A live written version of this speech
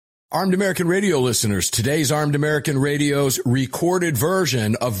Armed American Radio listeners, today's Armed American Radio's recorded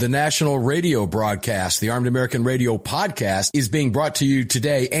version of the national radio broadcast, the Armed American Radio podcast, is being brought to you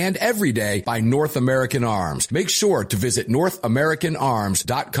today and every day by North American Arms. Make sure to visit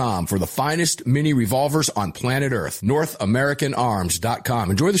NorthAmericanArms.com for the finest mini revolvers on planet Earth.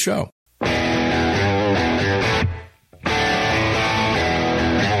 NorthAmericanArms.com. Enjoy the show.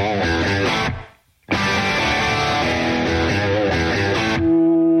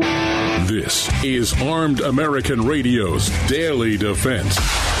 This is Armed American Radio's Daily Defense.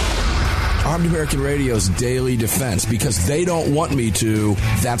 Armed American Radio's Daily Defense. Because they don't want me to,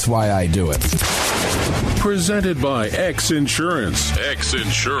 that's why I do it. Presented by X Insurance. X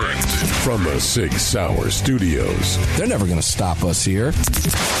Insurance. From the Sig Sauer Studios. They're never going to stop us here.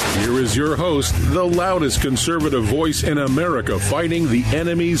 Here is your host, the loudest conservative voice in America fighting the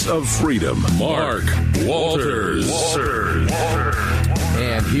enemies of freedom, Mark Walters.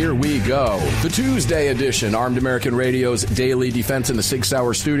 And here we go. The Tuesday edition, Armed American Radio's Daily Defense in the Sig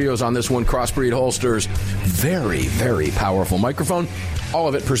Sauer Studios. On this one, Crossbreed Holsters. Very, very powerful microphone. All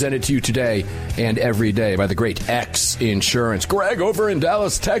of it presented to you today and every day by the great X Insurance. Greg over in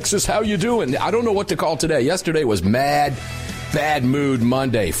Dallas, Texas, how you doing? I don't know what to call today. Yesterday was Bad Mood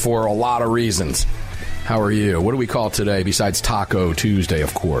Monday for a lot of reasons. How are you? What do we call today besides Taco Tuesday,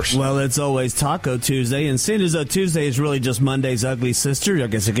 of course? Well, it's always Taco Tuesday, and seeing as though Tuesday is really just Monday's ugly sister, I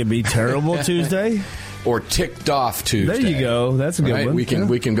guess it could be Terrible Tuesday. Or Ticked Off Tuesday. There you go. That's a good one. We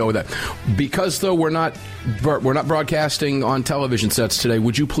can go with that. Because though we're not broadcasting on television sets today,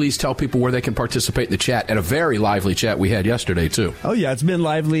 would you please tell people where they can participate in the chat? And a very lively chat we had yesterday too. Oh yeah, it's been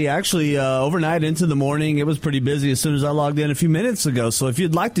lively. Actually, overnight into the morning, it was pretty busy as soon as I logged in a few minutes ago. So if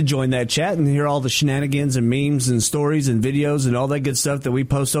you'd like to join that chat and hear all the shenanigans and memes and stories and videos and all that good stuff that we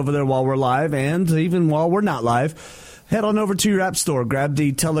post over there while we're live and even while we're not live, head on over to your app store, grab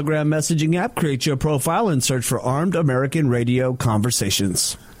the Telegram messaging app, create your profile, and search for Armed American Radio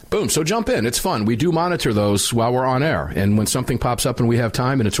Conversations. Boom. So jump in. It's fun. We do monitor those while we're on air. And when something pops up and we have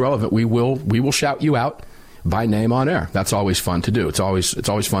time and it's relevant, we will shout you out by name on air. That's always fun to do. It's always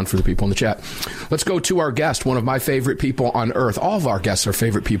fun for the people in the chat. Let's go to our guest, one of my favorite people on earth. All of our guests are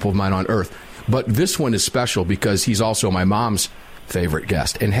favorite people of mine on earth. But this one is special because he's also my mom's favorite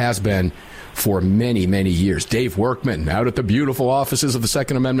guest and has been for many, many years. Dave Workman, out at the beautiful offices of the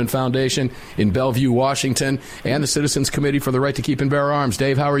Second Amendment Foundation in Bellevue, Washington, and the Citizens Committee for the Right to Keep and Bear Arms.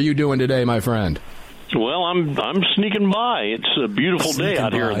 Dave, how are you doing today, my friend? Well, I'm sneaking by. It's a beautiful day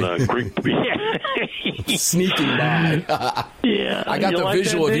out here in the Greek. Sneaking by. Yeah, I got the like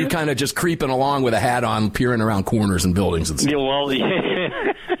visual of you kind of just creeping along with a hat on, peering around corners and buildings and stuff. Yeah, well,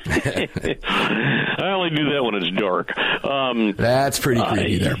 I only do that when it's dark. That's pretty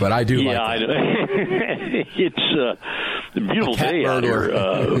creepy there, but I do like that. It's a beautiful day out here.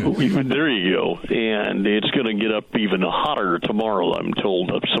 There you go. And it's going to get up even hotter tomorrow, I'm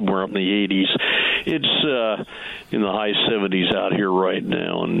told, up somewhere up in the 80s. It's in the high 70s out here right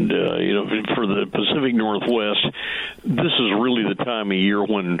now. And, for the Pacific Northwest, this is really the time of year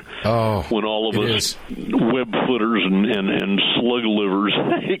when all of us web footers and slug livers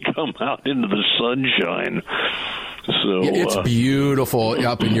come out into the sunshine. So it's beautiful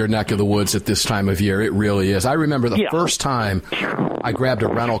up in your neck of the woods at this time of year. It really is. I remember the first time I grabbed a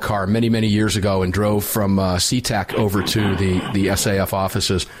rental car many, many years ago and drove from SeaTac over to the SAF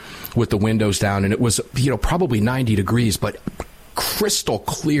offices with the windows down, and it was probably 90 degrees, but crystal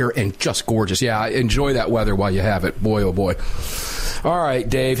clear and just gorgeous. Yeah, enjoy that weather while you have it. Boy, oh boy. All right,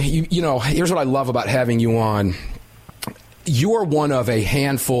 Dave, here's what I love about having you on. You are one of a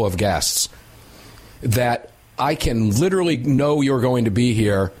handful of guests that I can literally know you're going to be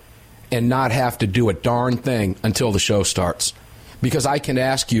here and not have to do a darn thing until the show starts. Because I can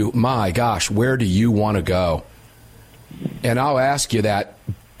ask you, my gosh, where do you want to go? And I'll ask you that.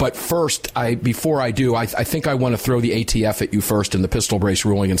 But first, before I do, I think I want to throw the ATF at you first in the pistol brace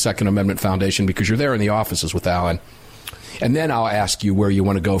ruling and Second Amendment Foundation because you're there in the offices with Alan. And then I'll ask you where you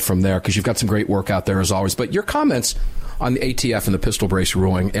want to go from there because you've got some great work out there as always. But your comments on the ATF and the pistol brace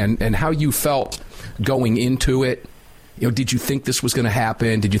ruling and how you felt going into it. Did you think this was going to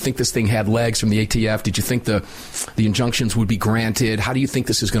happen? Did you think this thing had legs from the ATF? Did you think the injunctions would be granted? How do you think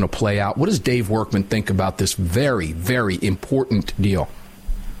this is going to play out? What does Dave Workman think about this very, very important deal?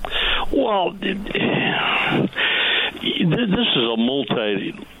 Well, this is a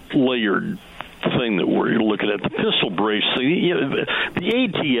multi-layered thing that we're looking at. The pistol brace thing, the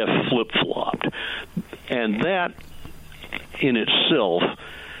ATF flip-flopped, and that in itself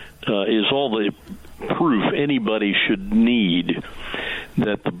is all the proof anybody should need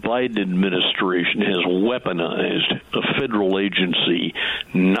that the Biden administration has weaponized a federal agency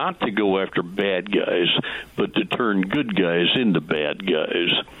not to go after bad guys, but to turn good guys into bad guys.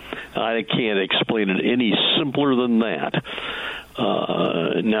 I can't explain it any simpler than that.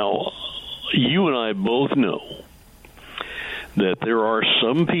 Now, you and I both know that there are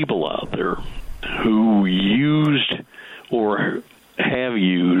some people out there who used or have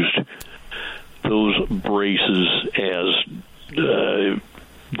used those braces as de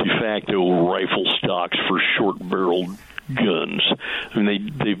facto rifle stocks for short-barreled guns. I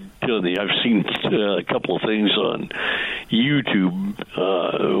mean, they've done the. I've seen a couple of things on YouTube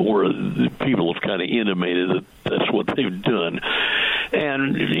where people have kind of intimated that that's what they've done.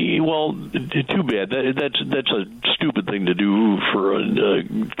 And well, too bad. That's a stupid thing to do for a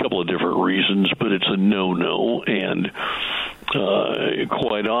couple of different reasons, but it's a no-no. And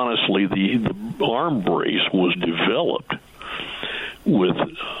quite honestly, the arm brace was developed with,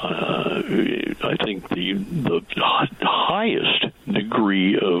 I think, the highest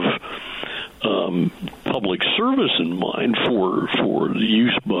degree of public service in mind for the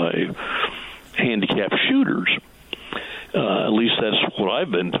use by handicapped shooters. At least that's what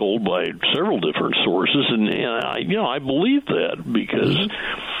I've been told by several different sources, and I believe that because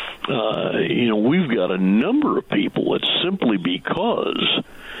we've got a number of people that simply because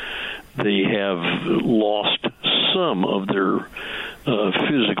they have lost some of their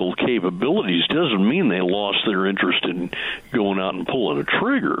physical capabilities doesn't mean they lost their interest in going out and pulling a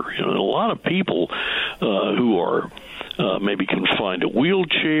trigger. A lot of people who are maybe confined to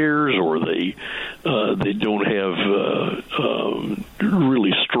wheelchairs, or they don't have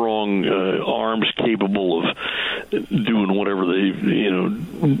really strong arms capable of doing whatever they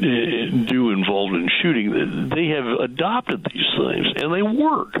do involved in shooting. They have adopted these things, and they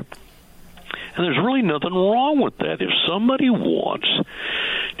work. And there's really nothing wrong with that. If somebody wants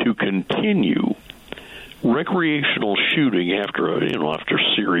to continue recreational shooting after after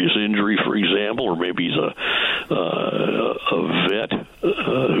serious injury, for example, or maybe he's a vet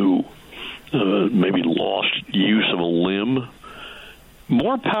who maybe lost use of a limb,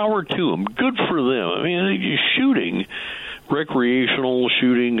 more power to them. Good for them. I mean, shooting, recreational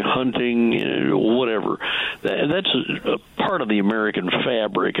shooting, hunting, whatever, that's a part of the American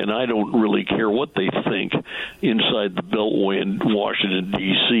fabric, and I don't really care what they think inside the Beltway in Washington,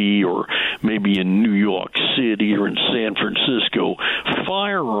 D.C., or maybe in New York City or in San Francisco.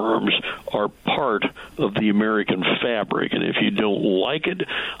 Firearms are part of the American fabric, and if you don't like it,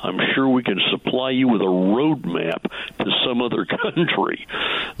 I'm sure we can supply you with a roadmap to some other country.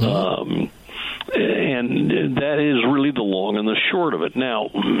 And that is really the long and the short of it. Now,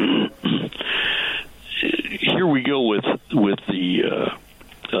 here we go with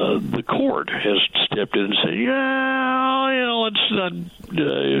the court has stepped in and said, let's not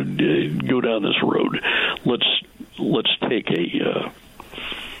go down this road. Let's take a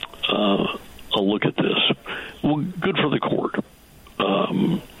look at this. Well, good for the court.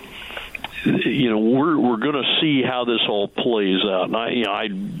 We're going to see how this all plays out. And I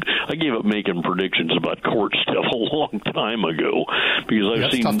gave up making predictions about court stuff a long time ago because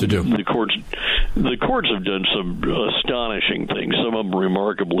I've seen tough to do. The courts have done some astonishing things. Some of them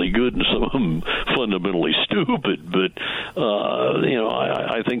remarkably good, and some of them fundamentally stupid. But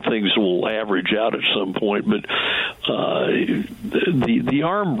I think things will average out at some point. But the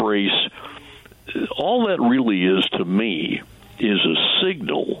arm brace, all that really is to me is a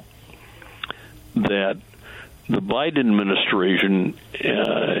signal that the Biden administration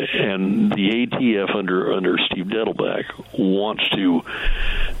and the ATF under Steve Dettelbach wants to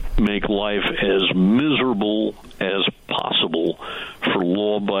make life as miserable as possible for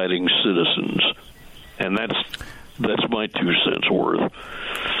law-abiding citizens, and that's my 2 cents worth.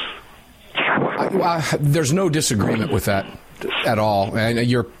 There's no disagreement with that at all, and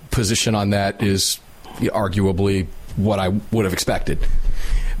your position on that is arguably what I would have expected,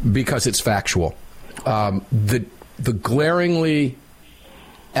 because it's factual. The glaringly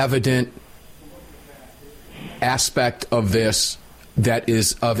evident aspect of this that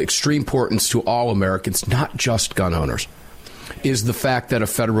is of extreme importance to all Americans, not just gun owners, is the fact that a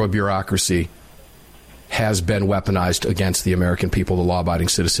federal bureaucracy has been weaponized against the American people, the law-abiding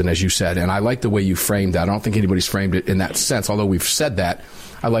citizen, as you said. And I like the way you framed that. I don't think anybody's framed it in that sense, although we've said that.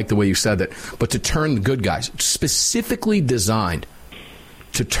 I like the way you said that. But to turn the good guys, specifically designed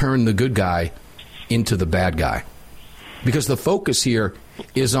to turn the good guy into the bad guy. Because the focus here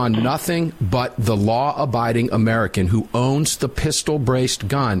is on nothing but the law-abiding American who owns the pistol-braced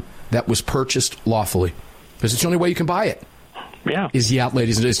gun that was purchased lawfully. Because it's the only way you can buy it. is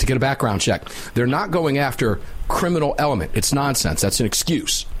to get a background check. They're not going after criminal element. It's nonsense. That's an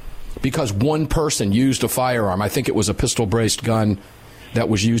excuse. Because one person used a firearm. I think it was a pistol-braced gun that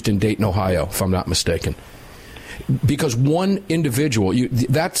was used in Dayton, Ohio, if I'm not mistaken. Because one individual,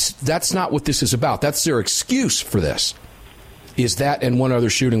 that's not what this is about. That's their excuse for this, is that and one other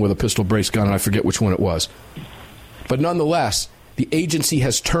shooting with a pistol-braced gun, and I forget which one it was. But nonetheless, the agency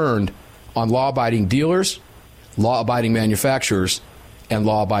has turned on law-abiding dealers, law-abiding manufacturers, and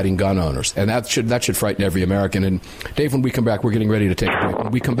law-abiding gun owners. And that should frighten every American. And, Dave, when we come back, we're getting ready to take a break.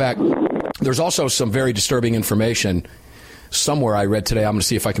 When we come back, there's also some very disturbing information somewhere I read today. I'm going to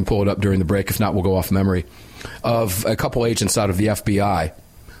see if I can pull it up during the break. If not, we'll go off memory, of a couple agents out of the FBI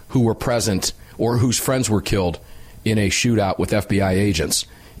who were present or whose friends were killed in a shootout with FBI agents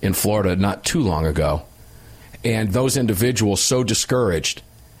in Florida not too long ago. And those individuals so discouraged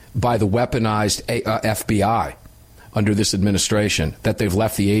by the weaponized FBI under this administration that they've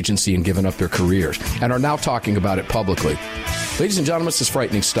left the agency and given up their careers and are now talking about it publicly. Ladies and gentlemen, this is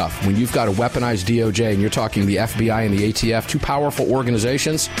frightening stuff. When you've got a weaponized DOJ and you're talking the FBI and the ATF, two powerful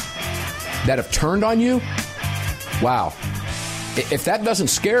organizations that have turned on you, wow. If that doesn't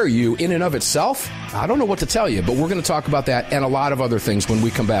scare you in and of itself, I don't know what to tell you, but we're going to talk about that and a lot of other things when we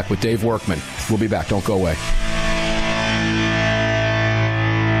come back with Dave Workman. We'll be back. Don't go away.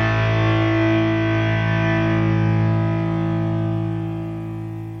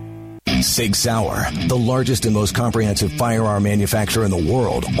 Sig Sauer, the largest and most comprehensive firearm manufacturer in the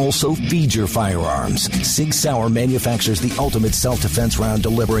world, also feeds your firearms. Sig Sauer manufactures the ultimate self-defense round,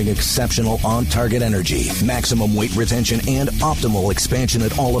 delivering exceptional on-target energy, maximum weight retention, and optimal expansion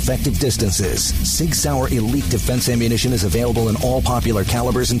at all effective distances. Sig Sauer Elite Defense ammunition is available in all popular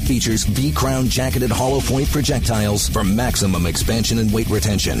calibers and features V-crown jacketed hollow point projectiles for maximum expansion and weight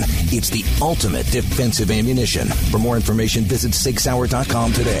retention. It's the ultimate defensive ammunition. For more information, visit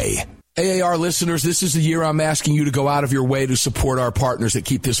SigSauer.com today. AAR listeners, this is the year I'm asking you to go out of your way to support our partners that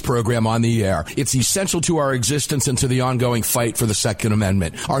keep this program on the air. It's essential to our existence and to the ongoing fight for the Second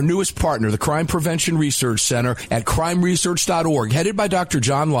Amendment. Our newest partner, the Crime Prevention Research Center at crimeresearch.org, headed by Dr.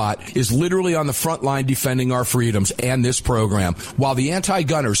 John Lott, is literally on the front line defending our freedoms and this program. While the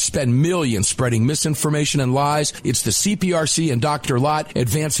anti-gunners spend millions spreading misinformation and lies, it's the CPRC and Dr. Lott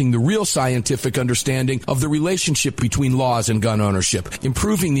advancing the real scientific understanding of the relationship between laws and gun ownership,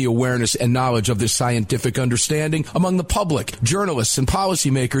 improving the awareness and knowledge of this scientific understanding among the public, journalists, and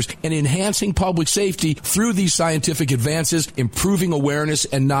policymakers, and enhancing public safety through these scientific advances, improving awareness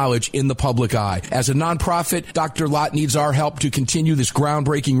and knowledge in the public eye. As a nonprofit, Dr. Lott needs our help to continue this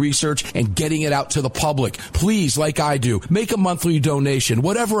groundbreaking research and getting it out to the public. Please, like I do, make a monthly donation,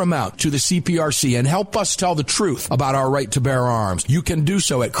 whatever amount, to the CPRC and help us tell the truth about our right to bear arms. You can do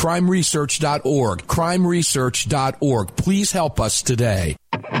so at crimeresearch.org. crimeresearch.org. Please help us today.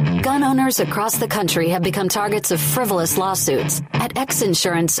 Gun owners across the country have become targets of frivolous lawsuits. At X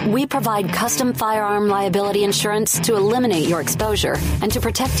Insurance, we provide custom firearm liability insurance to eliminate your exposure and to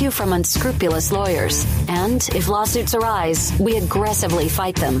protect you from unscrupulous lawyers. And if lawsuits arise, we aggressively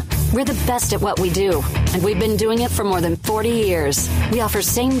fight them. We're the best at what we do, and we've been doing it for more than 40 years. We offer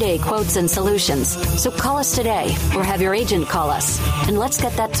same-day quotes and solutions. So call us today or have your agent call us, and let's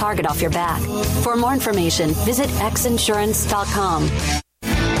get that target off your back. For more information, visit xinsurance.com.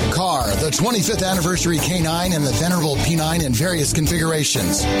 Car, the 25th anniversary K9 and the venerable P9 in various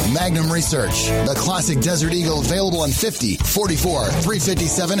configurations. Magnum Research, the classic Desert Eagle available in 50, 44,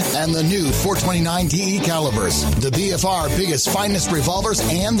 357, and the new 429 DE calibers. The BFR biggest, finest revolvers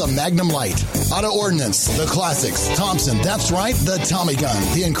and the Magnum Light. Auto Ordnance, the classics. Thompson, that's right, the Tommy gun,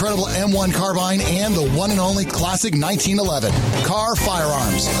 the incredible M1 carbine, and the one and only classic 1911. Car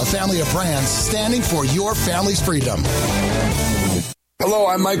Firearms, a family of brands standing for your family's freedom. Hello,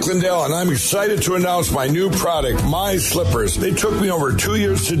 I'm Mike Lindell, and I'm excited to announce my new product, My Slippers. They took me over 2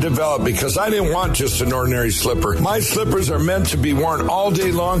 years to develop because I didn't want just an ordinary slipper. My slippers are meant to be worn all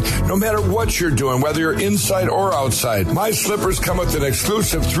day long, no matter what you're doing, whether you're inside or outside. My slippers come with an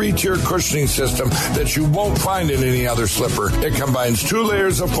exclusive 3-tier cushioning system that you won't find in any other slipper. It combines 2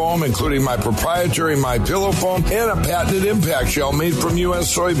 layers of foam, including my proprietary My Pillow foam and a patented impact shell made from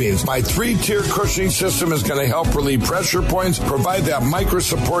U.S. soybeans. My 3-tier cushioning system is going to help relieve pressure points, provide that micro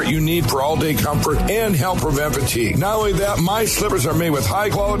support you need for all-day comfort and help prevent fatigue. Not only that, my slippers are made with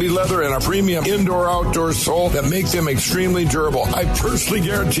high-quality leather and a premium indoor-outdoor sole that make them extremely durable. I personally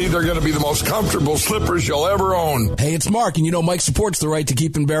guarantee they're going to be the most comfortable slippers you'll ever own. Hey, it's Mark, and you know Mike supports the right to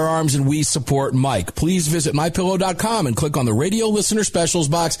keep and bear arms, and we support Mike. Please visit MyPillow.com and click on the radio listener specials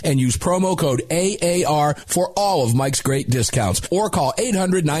box and use promo code AAR for all of Mike's great discounts. Or call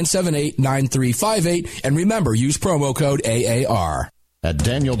 800-978-9358, and remember, use promo code AAR. At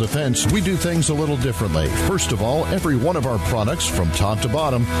Daniel Defense, we do things a little differently. First of all, every one of our products, from top to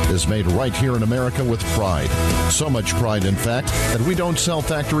bottom, is made right here in America with pride. So much pride, in fact, that we don't sell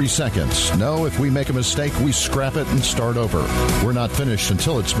factory seconds. No, if we make a mistake, we scrap it and start over. We're not finished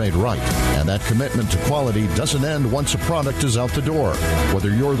until it's made right. And that commitment to quality doesn't end once a product is out the door.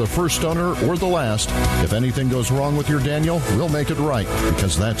 Whether you're the first owner or the last, if anything goes wrong with your Daniel, we'll make it right,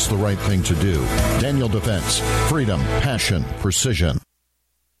 because that's the right thing to do. Daniel Defense. Freedom, passion, precision.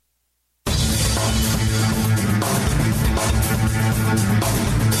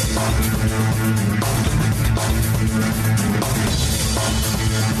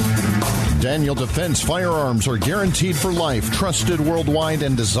 Daniel Defense firearms are guaranteed for life, trusted worldwide,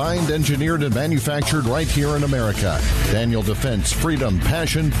 and designed, engineered, and manufactured right here in America. Daniel Defense, freedom,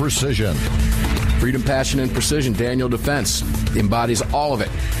 passion, precision. Freedom, passion, and precision. Daniel Defense embodies all of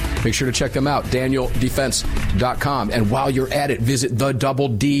it. Make sure to check them out, DanielDefense.com. And while you're at it, visit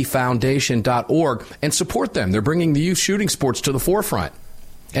thedoubledfoundation.org and support them. They're bringing the youth shooting sports to the forefront.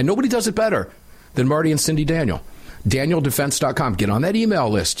 And nobody does it better than Marty and Cindy Daniel. DanielDefense.com. Get on that email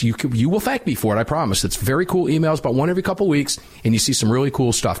list. You will thank me for it, I promise. It's very cool emails, about one every couple weeks, and you see some really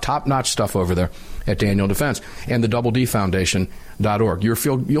cool stuff, top-notch stuff over there at Daniel Defense. And the DoubleDFoundation.org.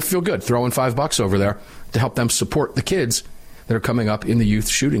 You'll feel good throwing $5 over there to help them support the kids that are coming up in the youth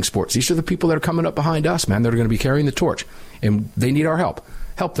shooting sports. These are the people that are coming up behind us, man. That are going to be carrying the torch, and they need our help.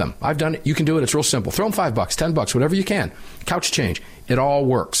 Help them. I've done it. You can do it. It's real simple. Throw them $5, $10, whatever you can. Couch change. It all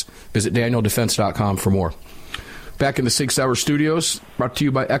works. Visit DanielDefense.com for more. Back in the Sig Sauer studios, brought to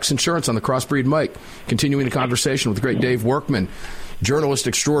you by X Insurance on the Crossbreed Mike. Continuing the conversation with the great Dave Workman, journalist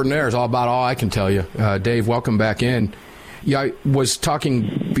extraordinaire, is all about all I can tell you. Dave, welcome back in. Yeah, I was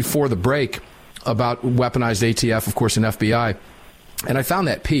talking before the break about weaponized ATF, of course, and FBI, and I found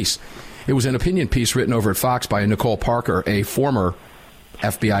that piece. It was an opinion piece written over at Fox by Nicole Parker, a former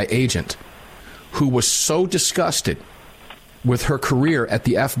FBI agent, who was so disgusted with her career at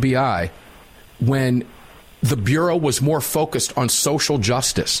the FBI when the Bureau was more focused on social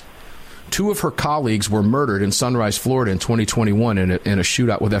justice. Two of her colleagues were murdered in Sunrise, Florida in 2021 in a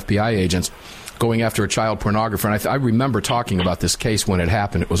shootout with FBI agents going after a child pornographer. And I remember talking about this case when it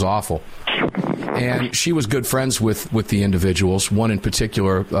happened. It was awful. And she was good friends with the individuals, one in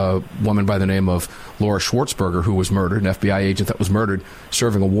particular, a woman by the name of Laura Schwartzberger, who was murdered, an FBI agent that was murdered,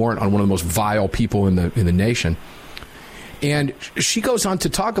 serving a warrant on one of the most vile people in the nation. And she goes on to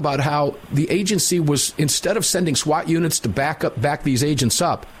talk about how the agency was, instead of sending SWAT units to back these agents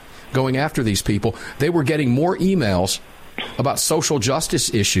up, going after these people, they were getting more emails about social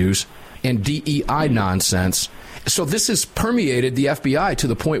justice issues and DEI nonsense. So this has permeated the FBI to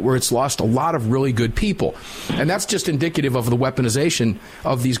the point where it's lost a lot of really good people. And that's just indicative of the weaponization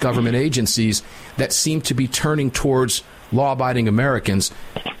of these government agencies that seem to be turning towards law-abiding Americans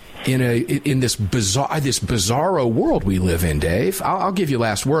in this bizarro world we live in, Dave. I'll give you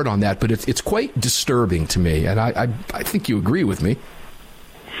last word on that, but it's quite disturbing to me, and I think you agree with me.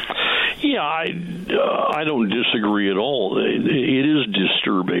 Yeah, I don't disagree at all. It is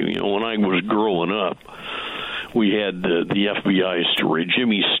disturbing. You know, when I was growing up, we had the FBI story.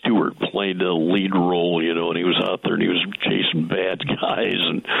 Jimmy Stewart played the lead role, you know, and he was out there and he was chasing bad guys.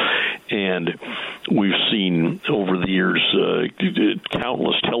 And we've seen over the years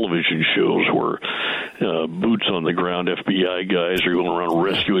countless television shows where boots on the ground FBI guys are going around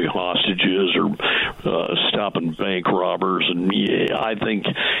rescuing hostages or stopping bank robbers. And I think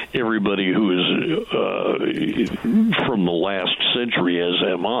everybody who is from the last century, as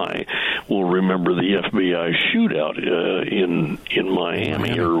am I, will remember the FBI shootout in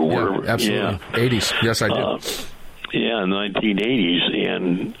Miami or wherever. Yeah, absolutely. 80s. Yes, I do. Yeah, in the 1980s,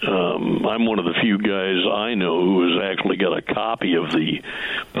 and I'm one of the few guys I know who has actually got a copy of the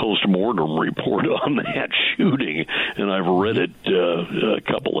post-mortem report on that shooting, and I've read it a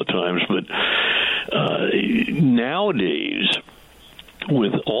couple of times. But nowadays,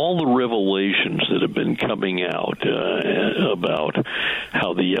 with all the revelations that have been coming out about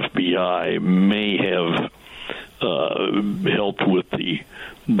how the FBI may have helped with the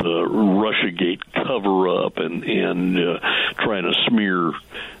Russiagate cover-up and trying to smear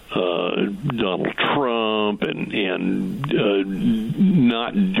Donald Trump and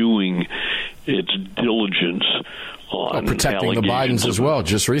not doing its diligence on protecting the Bidens as well,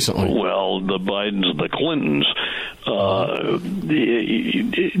 just recently. Well, the Bidens and the Clintons.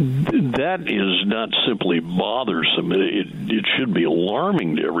 That is not simply bothersome. It should be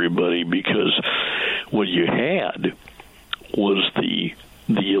alarming to everybody, because what you had was the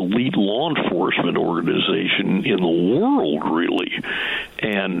elite law enforcement organization in the world, really,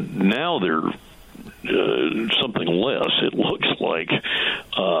 and now they're something less, it looks like.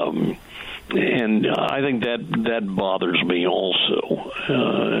 And I think that bothers me also,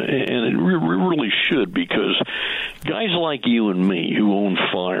 and it really should, because guys like you and me who own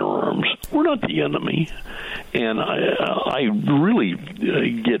firearms, we're not the enemy, and I really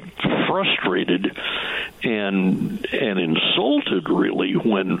get frustrated and insulted, really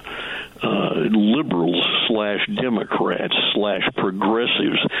when liberals / Democrats /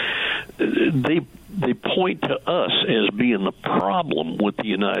 progressives they point to us as being the problem with the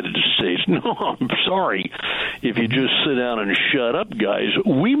United States. No, I'm sorry. If you just sit down and shut up, guys,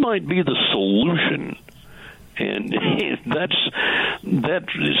 we might be the solution. And that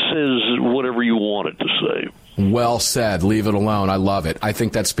says whatever you want it to say. Well said. Leave it alone. I love it. I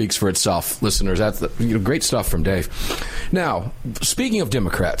think that speaks for itself. Listeners, that's great stuff from Dave. Now, speaking of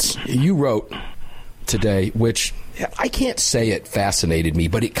Democrats, you wrote today, which I can't say it fascinated me,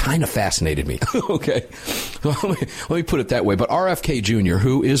 but it kind of fascinated me. Okay. Let me put it that way. But RFK Jr.,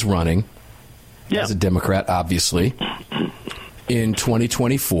 who is running as a Democrat, obviously, in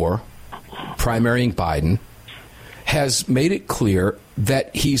 2024, primarying Biden, has made it clear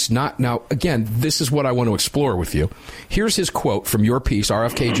that he's not. Now, again, this is what I want to explore with you. Here's his quote from your piece.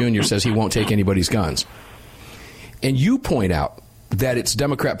 RFK Jr. says he won't take anybody's guns. And you point out that it's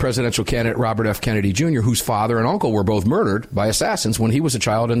Democrat presidential candidate Robert F. Kennedy Jr., whose father and uncle were both murdered by assassins when he was a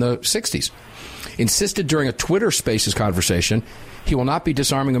child in the 60s. Insisted during a Twitter Spaces conversation he will not be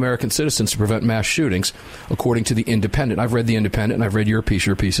disarming American citizens to prevent mass shootings, according to The Independent. I've read The Independent, and I've read your piece.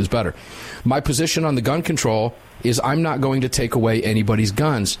 Your piece is better. My position on the gun control is I'm not going to take away anybody's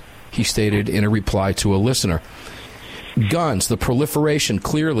guns, he stated in a reply to a listener. Guns, the proliferation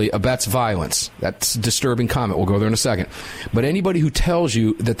clearly abets violence. That's a disturbing comment. We'll go there in a second. But anybody who tells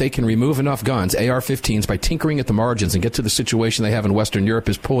you that they can remove enough guns, AR-15s, by tinkering at the margins and get to the situation they have in Western Europe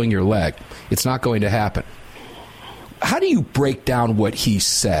is pulling your leg. It's not going to happen. How do you break down what he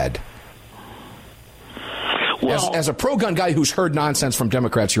said? Well, as a pro-gun guy who's heard nonsense from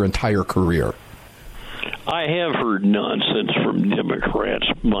Democrats your entire career. I have heard nonsense from Democrats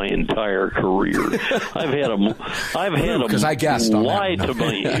my entire career. I've had them lie to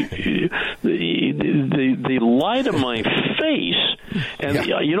my they lie to my face, and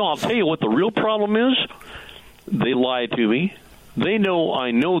I'll tell you what the real problem is. They lie to me. They know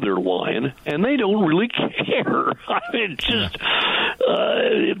I know they're lying, and they don't really care. I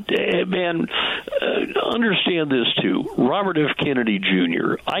mean, understand this too. Robert F. Kennedy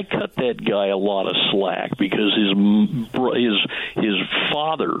Jr., I cut that guy a lot of slack because his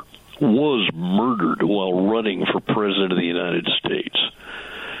father was murdered while running for president of the United States.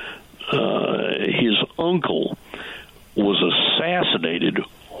 His uncle was assassinated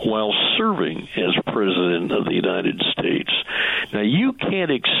while serving as president of the United States. Now, you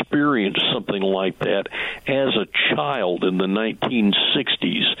can't experience something like that as a child in the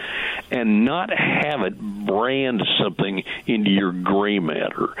 1960s and not have it brand something into your gray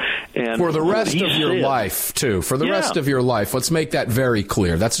matter. And for the rest of your life, too. For the rest of your life. Let's make that very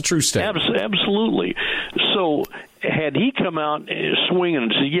clear. That's a true statement. Absolutely. So had he come out swinging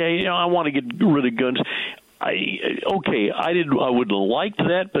and said, I want to get rid of guns, I would have liked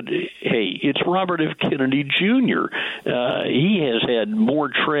that, but hey, it's Robert F. Kennedy Jr. He has had more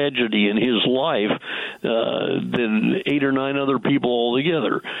tragedy in his life than 8 or 9 other people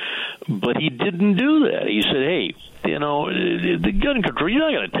altogether. But he didn't do that. He said, hey, the gun control, you're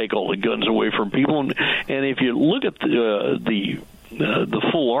not going to take all the guns away from people. And if you look at the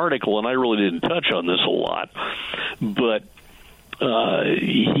full article, and I really didn't touch on this a lot, but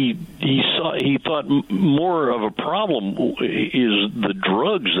he thought more of a problem is the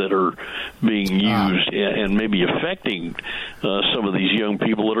drugs that are being used and maybe affecting some of these young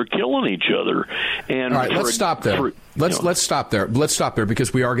people that are killing each other. And all right, let's stop there. Let's stop there. Let's stop there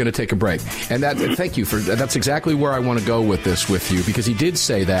because we are going to take a break. And thank you for that's exactly where I want to go with this with you, because he did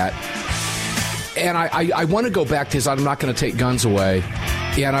say that. And I want to go back to his I'm not going to take guns away.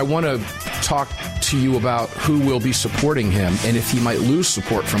 And I want to talk to you about who will be supporting him and if he might lose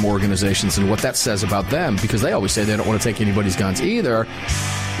support from organizations and what that says about them, because they always say they don't want to take anybody's guns either.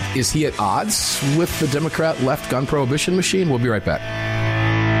 Is he at odds with the Democrat left gun prohibition machine? We'll be right back.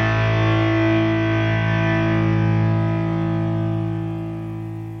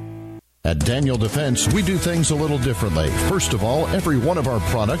 At Daniel Defense, we do things a little differently. First of all, every one of our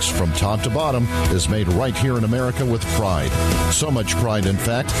products, from top to bottom, is made right here in America with pride. So much pride, in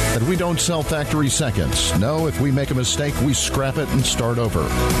fact, that we don't sell factory seconds. No, if we make a mistake, we scrap it and start over.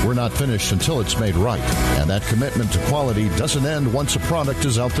 We're not finished until it's made right. And that commitment to quality doesn't end once a product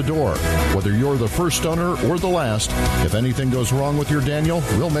is out the door. Whether you're the first owner or the last, if anything goes wrong with your Daniel,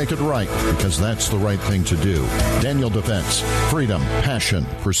 we'll make it right, because that's the right thing to do. Daniel Defense. Freedom, passion,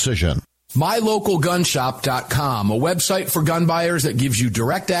 precision. MyLocalGunShop.com, a website for gun buyers that gives you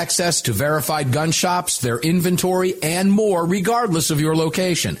direct access to verified gun shops, their inventory, and more, regardless of your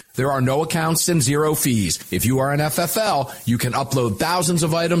location. There are no accounts and zero fees. If you are an FFL, you can upload thousands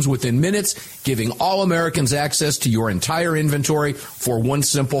of items within minutes, giving all Americans access to your entire inventory for one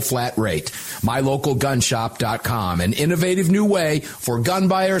simple flat rate. MyLocalGunShop.com, an innovative new way for gun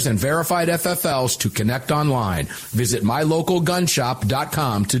buyers and verified FFLs to connect online. Visit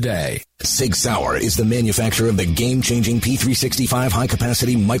MyLocalGunShop.com today. Sig Sauer is the manufacturer of the game-changing P365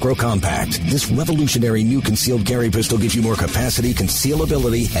 high-capacity micro-compact. This revolutionary new concealed carry pistol gives you more capacity,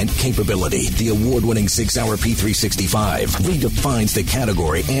 concealability, and capability. The award-winning Sig Sauer P365 redefines the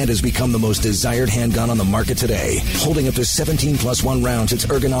category and has become the most desired handgun on the market today. Holding up to 17+1 rounds, its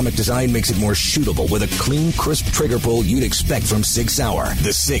ergonomic design makes it more shootable with a clean, crisp trigger pull you'd expect from Sig Sauer.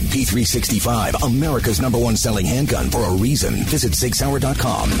 The Sig P365, America's #1 selling handgun for a reason. Visit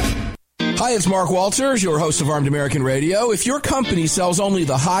SigSauer.com. Hi, it's Mark Walters, your host of Armed American Radio. If your company sells only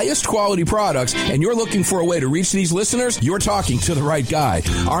the highest quality products and you're looking for a way to reach these listeners, you're talking to the right guy.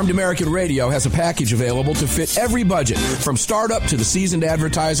 Armed American Radio has a package available to fit every budget, from startup to the seasoned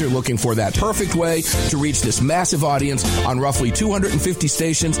advertiser looking for that perfect way to reach this massive audience on roughly 250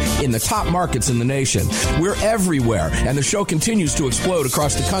 stations in the top markets in the nation. We're everywhere, and the show continues to explode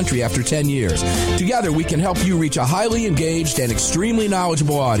across the country after 10 years. Together, we can help you reach a highly engaged and extremely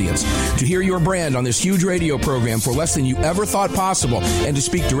knowledgeable audience. To hear your brand on this huge radio program for less than you ever thought possible and to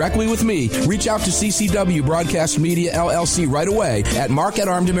speak directly with me, reach out to CCW Broadcast Media LLC right away at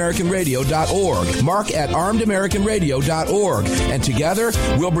mark@armedamericanradio.org. mark@armedamericanradio.org. And together,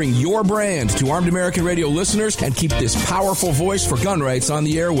 we'll bring your brand to Armed American Radio listeners and keep this powerful voice for gun rights on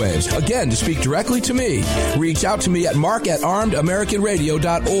the airwaves. Again, to speak directly to me, reach out to me at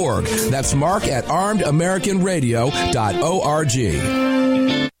mark@armedamericanradio.org. That's mark@armedamericanradio.org.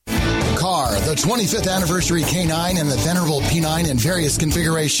 The 25th anniversary K9 and the venerable P9 in various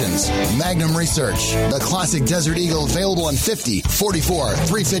configurations. Magnum Research, the classic Desert Eagle available in 50, 44,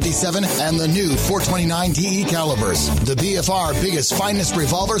 357, and the new 429 DE calibers. The BFR biggest, finest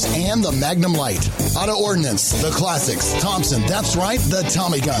revolvers and the Magnum Light. Auto Ordnance, the classics. Thompson, that's right, the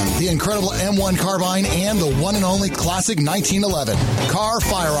Tommy gun, the incredible M1 carbine, and the one and only classic 1911. Carr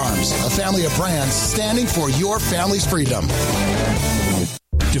Firearms, a family of brands standing for your family's freedom.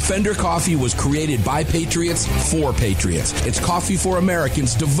 Defender Coffee was created by patriots for patriots. It's coffee for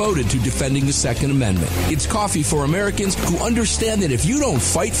Americans devoted to defending the Second Amendment. It's coffee for Americans who understand that if you don't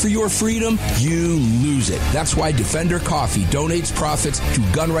fight for your freedom, you lose it. That's why Defender Coffee donates profits to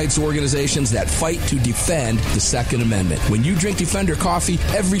gun rights organizations that fight to defend the Second Amendment. When you drink Defender Coffee,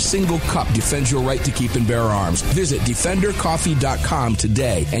 every single cup defends your right to keep and bear arms. Visit DefenderCoffee.com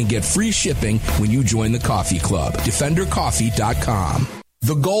today and get free shipping when you join the coffee club. DefenderCoffee.com.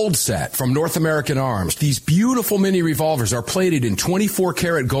 The Gold Set from North American Arms. These beautiful mini revolvers are plated in 24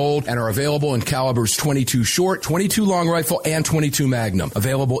 karat gold and are available in calibers 22 short, 22 long rifle, and 22 magnum.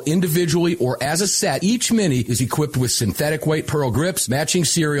 Available individually or as a set, each mini is equipped with synthetic white pearl grips, matching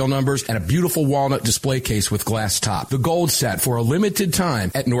serial numbers, and a beautiful walnut display case with glass top. The Gold Set for a limited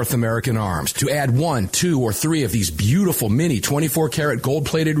time at North American Arms. To add 1, 2, or 3 of these beautiful mini 24 karat gold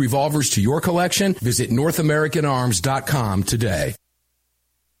plated revolvers to your collection, visit NorthAmericanArms.com today.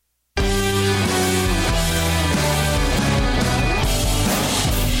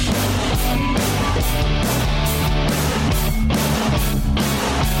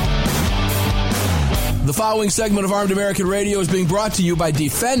 The following segment of Armed American Radio is being brought to you by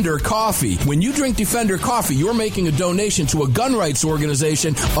Defender Coffee. When you drink Defender Coffee, you're making a donation to a gun rights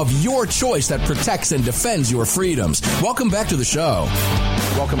organization of your choice that protects and defends your freedoms. Welcome back to the show.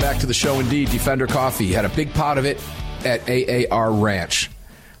 Welcome back to the show indeed. Defender Coffee had a big pot of it at AAR Ranch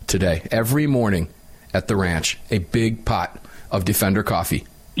today. Every morning at the ranch, a big pot of Defender Coffee.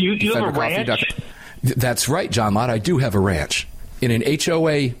 You have a ranch? That's right, John Lott. I do have a ranch. in an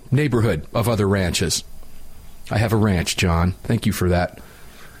HOA neighborhood of other ranches. I have a ranch, John. Thank you for that.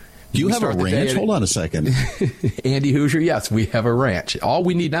 You have a ranch? Hold on a second. Andy Hoosier, yes, we have a ranch. All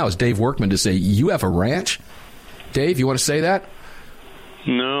we need now is Dave Workman to say, you have a ranch? Dave, you want to say that?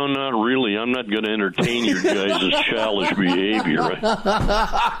 No, not really. I'm not going to entertain your guys' childish behavior.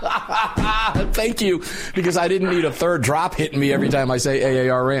 Thank you, because I didn't need a third drop hitting me every time I say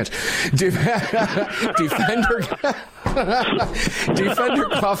AAR Ranch.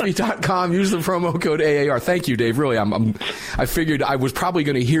 DefenderCoffee.com. Use the promo code AAR. Thank you, Dave. Really, I figured I was probably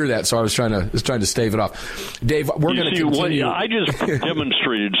going to hear that, so I was trying to stave it off. Dave, we're going to continue. I just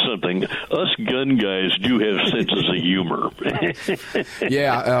demonstrated something. Us gun guys do have senses of humor.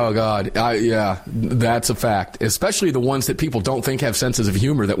 Yeah. Oh God. Yeah. That's a fact. Especially the ones that people don't think have senses of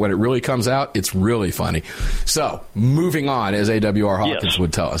humor. That when it really comes out, it's really funny. So, moving on, as AWR Hawkins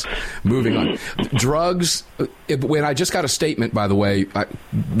would tell us. Moving on. Drugs. When I just got a statement, by the way,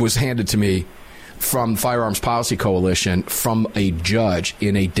 was handed to me from Firearms Policy Coalition from a judge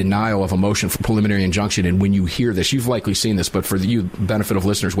in a denial of a motion for preliminary injunction. And when you hear this, you've likely seen this, but for the benefit of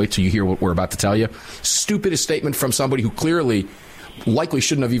listeners, wait till you hear what we're about to tell you. Stupidest statement from somebody who clearly likely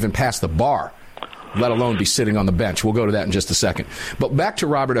shouldn't have even passed the bar, let alone be sitting on the bench. We'll go to that in just a second. But back to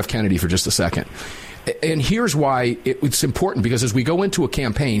Robert F. Kennedy for just a second. And here's why it's important, because as we go into a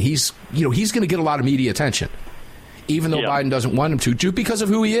campaign, he's going to get a lot of media attention, even though Biden doesn't want him to, because of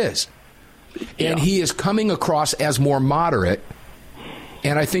who he is. And he is coming across as more moderate,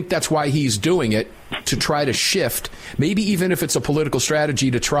 and I think that's why he's doing it, to try to shift, maybe even if it's a political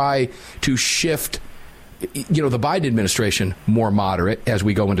strategy to try to shift the Biden administration more moderate as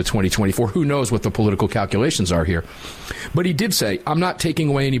we go into 2024. Who knows what the political calculations are here. But he did say, I'm not taking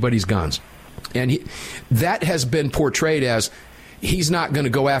away anybody's guns. And that has been portrayed as he's not going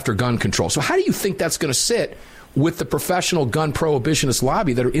to go after gun control. So how do you think that's going to sit with the professional gun prohibitionist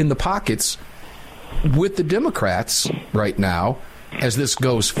lobby that are in the pockets with the Democrats right now as this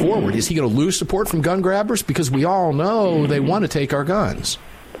goes forward? Is he going to lose support from gun grabbers? Because we all know they want to take our guns.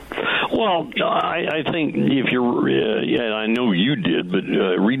 Well, I think if you're, I know you did, but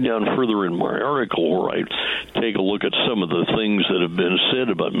read down further in my article where I take a look at some of the things that have been said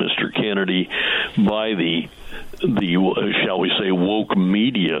about Mr. Kennedy by the shall we say, woke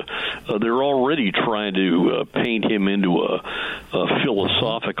media. They're already trying to paint him into a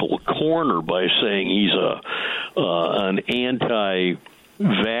philosophical corner by saying he's an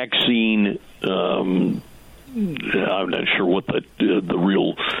anti-vaccine. I'm not sure what the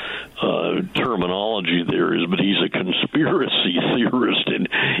real terminology there is, but he's a conspiracy theorist, and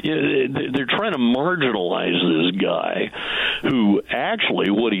they're trying to marginalize this guy who actually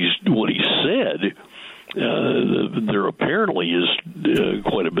what he said. There apparently is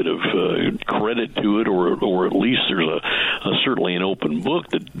quite a bit of credit to it, or at least there's certainly an open book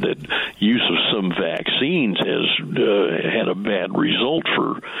that use of some vaccines has had a bad result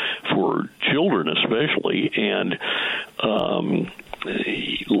for children, especially, and I'm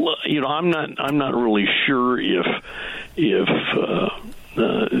not really sure if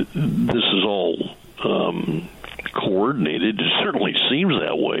this is all coordinated. It certainly seems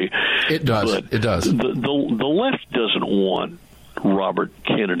that way. It does. But it does. The left doesn't want Robert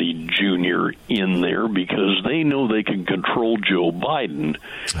Kennedy Jr. in there because they know they can control Joe Biden,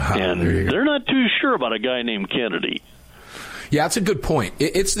 and they're not too sure about a guy named Kennedy. Yeah, that's a good point.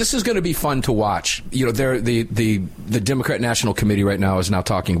 This is going to be fun to watch. The Democrat National Committee right now is now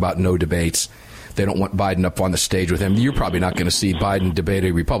talking about no debates. They don't want Biden up on the stage with him. You're probably not going to see Biden debate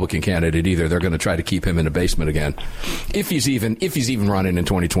a Republican candidate either. They're going to try to keep him in the basement again, if he's even running in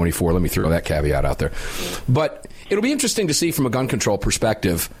 2024. Let me throw that caveat out there. But it'll be interesting to see from a gun control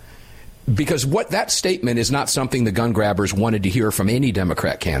perspective, because what that statement is not something the gun grabbers wanted to hear from any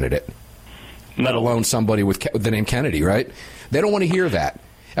Democrat candidate, let alone somebody with the name Kennedy, right? They don't want to hear that.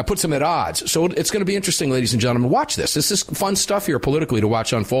 That puts them at odds. So it's going to be interesting, ladies and gentlemen. Watch this. This is fun stuff here politically to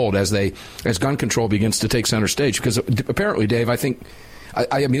watch unfold as gun control begins to take center stage. Because apparently, Dave, I think,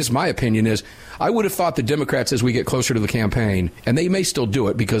 I mean, this is my opinion, is I would have thought the Democrats, as we get closer to the campaign, and they may still do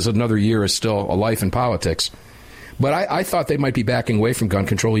it because another year is still a life in politics, but I thought they might be backing away from gun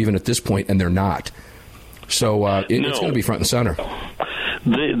control even at this point, and they're not. So it's going to be front and center.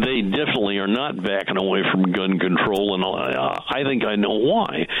 They definitely are not backing away from gun control, and I think I know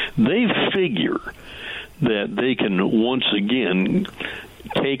why. They figure that they can once again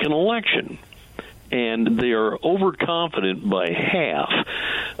take an election, and they are overconfident by half,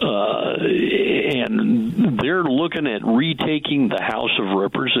 and they're looking at retaking the House of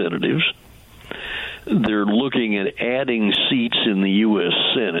Representatives. They're looking at adding seats in the U.S.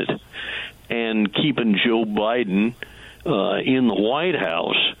 Senate and keeping Joe Biden in the White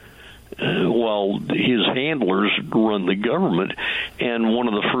House while his handlers run the government. And one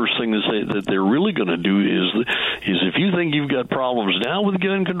of the first things that they're really going to do is if you think you've got problems now with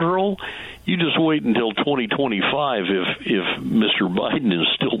gun control, you just wait until 2025 if Mr. Biden is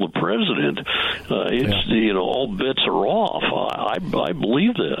still the president. All bets are off. I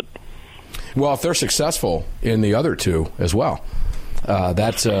believe that. Well, if they're successful in the other two as well,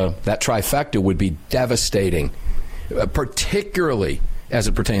 that trifecta would be devastating, particularly as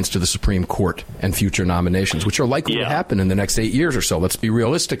it pertains to the Supreme Court and future nominations, which are likely to happen in the next 8 years or so. Let's be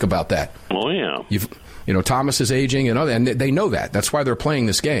realistic about that. Oh, yeah. Thomas is aging, and they know that. That's why they're playing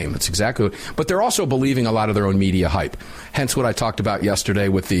this game. It's exactly. But they're also believing a lot of their own media hype. Hence what I talked about yesterday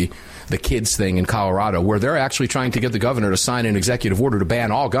with the kids thing in Colorado, where they're actually trying to get the governor to sign an executive order to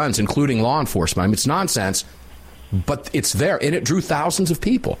ban all guns, including law enforcement. I mean, it's nonsense, but it's there, and it drew thousands of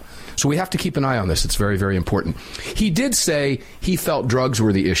people. So we have to keep an eye on this. It's very, very important. He did say he felt drugs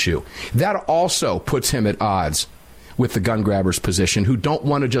were the issue. That also puts him at odds with the gun grabbers' position, who don't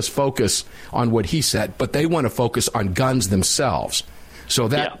want to just focus on what he said, but they want to focus on guns themselves. So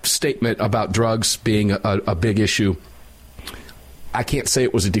that statement about drugs being a big issue, I can't say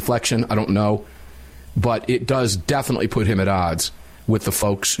it was a deflection. I don't know. But it does definitely put him at odds with the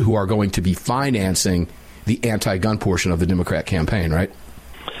folks who are going to be financing the anti-gun portion of the Democrat campaign, right?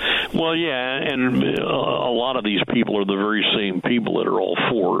 Well, yeah, and a lot of these people are the very same people that are all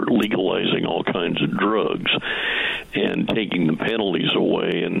for legalizing all kinds of drugs and taking the penalties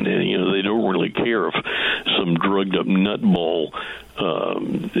away, and they don't really care if some drugged-up nutball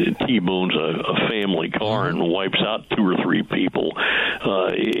T-bones a family car and wipes out 2 or 3 people.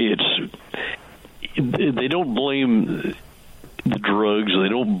 They don't blame the drugs, they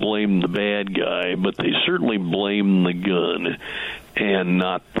don't blame the bad guy, but they certainly blame the gun and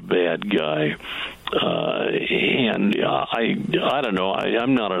not the bad guy. I don't know.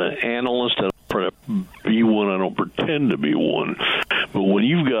 I'm not an analyst. I don't try to be one. I don't pretend to be one. But when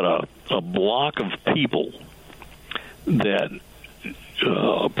you've got a block of people that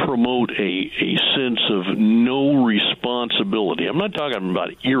promote a sense of no responsibility. I'm not talking about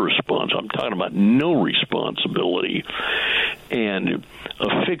irresponsible. I'm talking about no responsibility and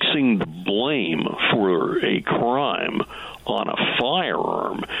affixing the blame for a crime on a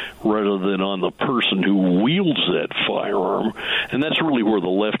firearm rather than on the person who wields that firearm, and that's really where the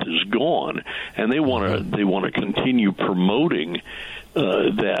left has gone. And they want to continue promoting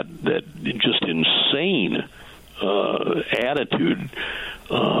that just insane attitude.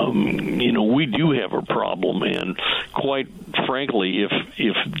 We do have a problem, and quite frankly,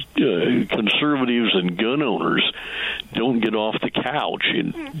 if conservatives and gun owners don't get off the couch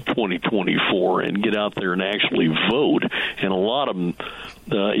in 2024 and get out there and actually vote, and a lot of them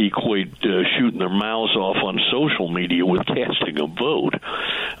equate shooting their mouths off on social media with casting a vote.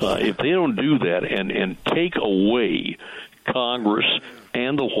 If they don't do that and take away Congress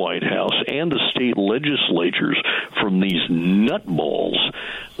and the White House and the state legislatures from these nutballs,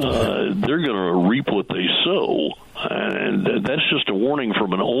 they're going to reap what they sow. And that's just a warning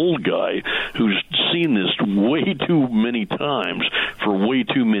from an old guy who's seen this way too many times for way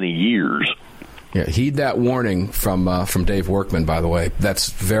too many years. Yeah, heed that warning from Dave Workman, by the way.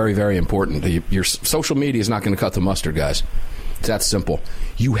 That's very, very important. Your social media is not going to cut the mustard, guys. It's that simple.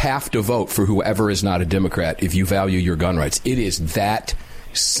 You have to vote for whoever is not a Democrat if you value your gun rights. It is that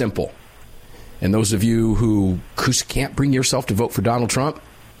simple. And those of you who can't bring yourself to vote for Donald Trump,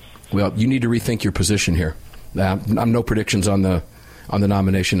 well, you need to rethink your position here. I'm no predictions on the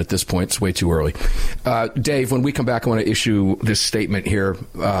nomination at this point. It's way too early. Dave, when we come back, I want to issue this statement here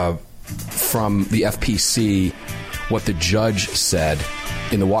from the FPC, what the judge said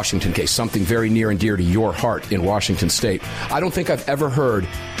in the Washington case, something very near and dear to your heart in Washington State. I don't think I've ever heard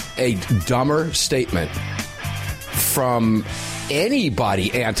a dumber statement from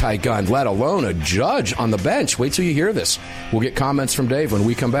anybody anti-gun, let alone a judge on the bench. Wait till you hear this. We'll get comments from Dave when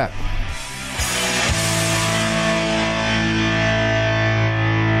we come back.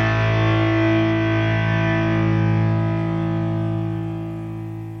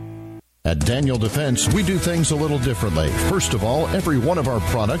 At Daniel Defense, we do things a little differently. First of all, every one of our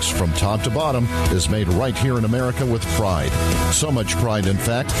products from top to bottom is made right here in America with pride. So much pride, in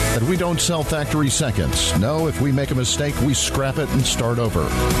fact, that we don't sell factory seconds. No, if we make a mistake, we scrap it and start over.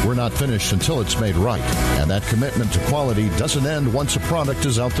 We're not finished until it's made right. And that commitment to quality doesn't end once a product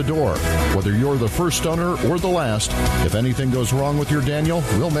is out the door. Whether you're the first owner or the last, if anything goes wrong with your Daniel,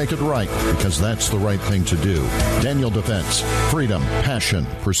 we'll make it right, because that's the right thing to do. Daniel Defense. Freedom, passion,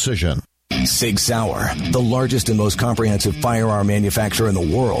 precision. Sig Sauer, the largest and most comprehensive firearm manufacturer in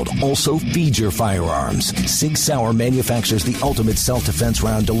the world, also feeds your firearms. Sig Sauer manufactures the ultimate self-defense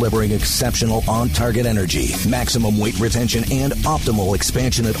round, delivering exceptional on-target energy, maximum weight retention, and optimal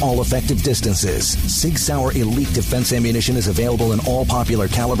expansion at all effective distances. Sig Sauer Elite Defense ammunition is available in all popular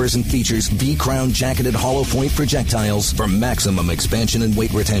calibers and features V-Crown jacketed hollow point projectiles for maximum expansion and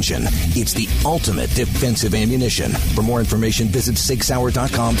weight retention. It's the ultimate defensive ammunition. For more information, visit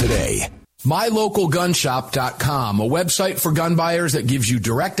SigSauer.com today. MyLocalGunShop.com, a website for gun buyers that gives you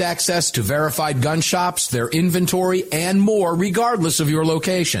direct access to verified gun shops, their inventory, and more, regardless of your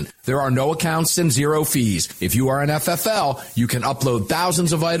location. There are no accounts and zero fees. If you are an FFL, you can upload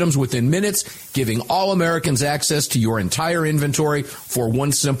thousands of items within minutes, giving all Americans access to your entire inventory for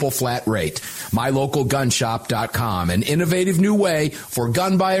one simple flat rate. MyLocalGunShop.com, an innovative new way for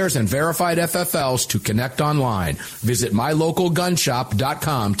gun buyers and verified FFLs to connect online. Visit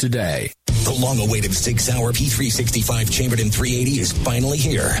MyLocalGunShop.com today. The long-awaited Sig Sauer P365 chambered in .380 is finally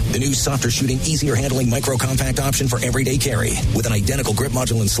here. The new softer-shooting, easier-handling micro-compact option for everyday carry. With an identical grip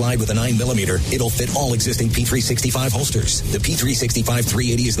module and slide with a 9mm, it'll fit all existing P365 holsters. The P365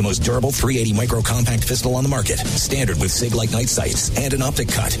 380 is the most durable .380 micro-compact pistol on the market. Standard with SIG-like night sights and an optic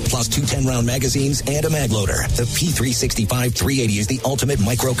cut, plus 2 10-round magazines and a mag loader. The P365 380 is the ultimate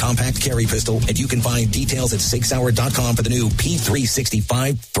micro-compact carry pistol, and you can find details at SigSauer.com for the new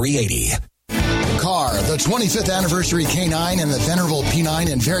P365 380. Car, the 25th anniversary K9 and the venerable P9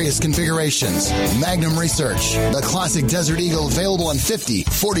 in various configurations. Magnum Research, the classic Desert Eagle available in 50,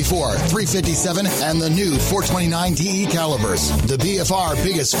 44, 357, and the new 429 DE calibers. The BFR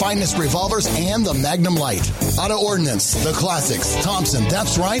biggest finest revolvers and the Magnum Light. Auto Ordnance, the classics. Thompson,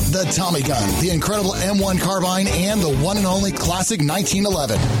 that's right, the Tommy gun, the incredible M1 carbine, and the one and only classic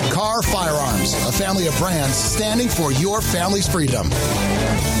 1911. Car Firearms, a family of brands standing for your family's freedom.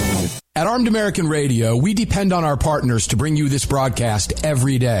 At Armed American Radio, we depend on our partners to bring you this broadcast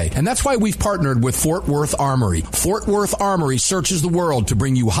every day. And that's why we've partnered with Fort Worth Armory. Fort Worth Armory searches the world to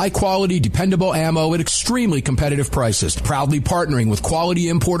bring you high-quality, dependable ammo at extremely competitive prices. Proudly partnering with quality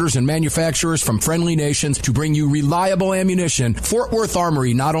importers and manufacturers from friendly nations to bring you reliable ammunition, Fort Worth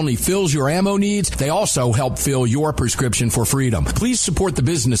Armory not only fills your ammo needs, they also help fill your prescription for freedom. Please support the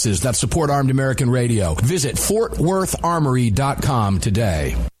businesses that support Armed American Radio. Visit FortWorthArmory.com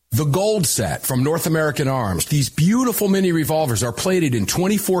today. The Gold Set from North American Arms. These beautiful mini revolvers are plated in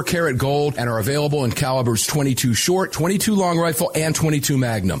 24 karat gold and are available in calibers 22 short, 22 long rifle, and 22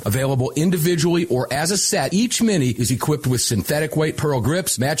 magnum. Available individually or as a set, each mini is equipped with synthetic white pearl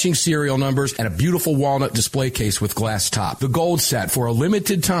grips, matching serial numbers, and a beautiful walnut display case with glass top. The Gold Set for a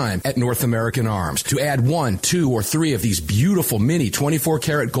limited time at North American Arms. To add 1, 2, or 3 of these beautiful mini 24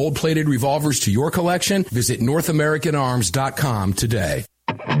 karat gold plated revolvers to your collection, visit NorthAmericanArms.com today.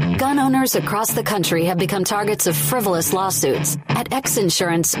 Gun owners across the country have become targets of frivolous lawsuits. At X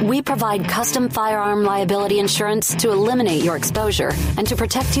Insurance, we provide custom firearm liability insurance to eliminate your exposure and to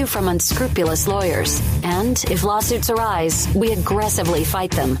protect you from unscrupulous lawyers. And if lawsuits arise, we aggressively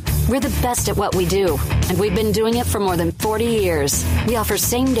fight them. We're the best at what we do, and we've been doing it for more than 40 years. We offer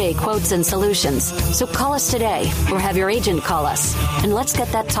same-day quotes and solutions. So call us today or have your agent call us, and let's get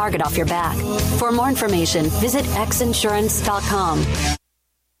that target off your back. For more information, visit xinsurance.com.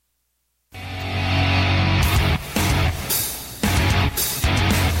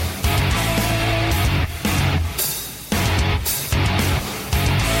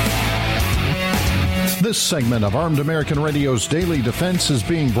 This segment of Armed American Radio's Daily Defense is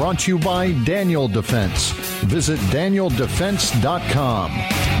being brought to you by Daniel Defense. Visit DanielDefense.com.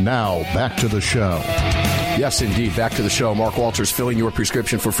 Now, back to the show. Yes, indeed. Back to the show. Mark Walters filling your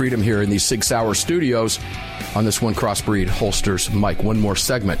prescription for freedom here in these Sig Sauer studios on this one Crossbreed Holsters mic. One more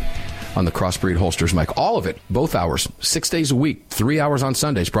segment on the Crossbreed Holsters mic. All of it, both hours, 6 days a week, 3 hours on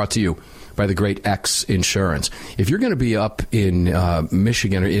Sundays, brought to you by the great X Insurance. If you're going to be up in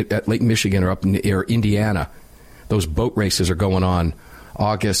Michigan or at Lake Michigan or up near Indiana, those boat races are going on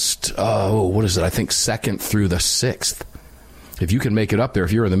August, I think 2nd through the 6th. If you can make it up there,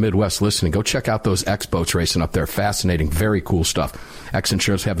 if you're in the Midwest listening, go check out those X boats racing up there. Fascinating, very cool stuff. X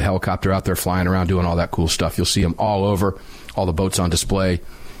Insurance have the helicopter out there flying around doing all that cool stuff. You'll see them all over, all the boats on display.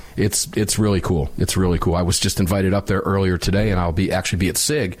 It's really cool. It's really cool. I was just invited up there earlier today, and I'll actually be at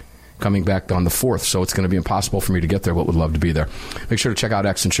SIG coming back on the 4th, so it's going to be impossible for me to get there, but would love to be there. Make sure to check out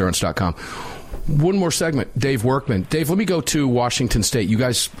xinsurance.com. One more segment, Dave Workman. Dave, let me go to Washington State. You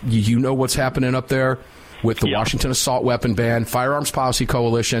guys, you know what's happening up there with the Washington assault weapon ban. Firearms Policy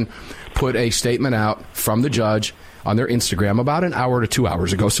Coalition put a statement out from the judge on their Instagram about an hour to 2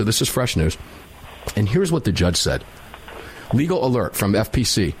 hours ago, so this is fresh news. And here's what the judge said. Legal alert from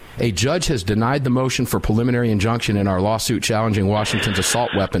FPC. A judge has denied the motion for preliminary injunction in our lawsuit challenging Washington's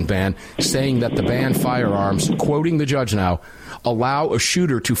assault weapon ban, saying that the banned firearms, quoting the judge now, allow a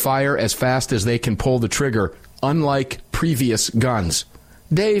shooter to fire as fast as they can pull the trigger, unlike previous guns.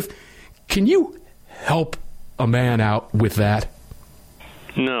 Dave, can you help a man out with that?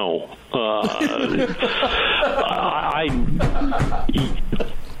 No.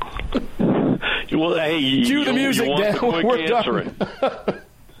 Well, hey, cue the music, Dan. We're done.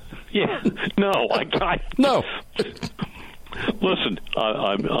 Yeah, no, no. Listen,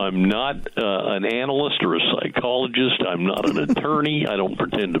 I'm not an analyst or a psychologist. I'm not an attorney. I don't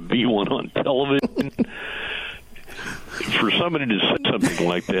pretend to be one on television. For somebody to say something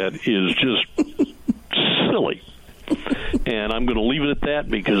like that is just silly. And I'm going to leave it at that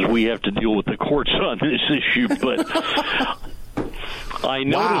because we have to deal with the courts on this issue. But I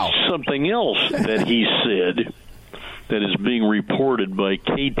noticed something else that he said that is being reported by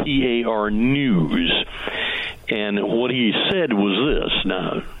KTAR News. And what he said was this.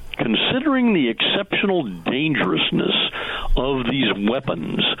 Now, considering the exceptional dangerousness of these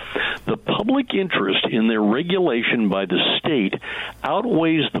weapons, the public interest in their regulation by the state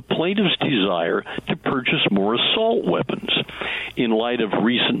outweighs the plaintiff's desire to purchase more assault weapons. In light of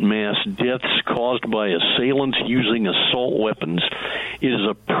recent mass deaths caused by assailants using assault weapons, it is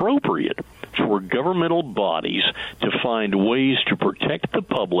appropriate for governmental bodies to find ways to protect the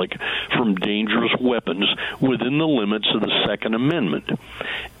public from dangerous weapons within the limits of the Second Amendment.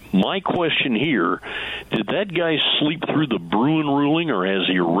 My question here, did that guy sleep through the Bruin ruling, or has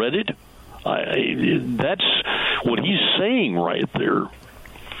he read it? That's what he's saying right there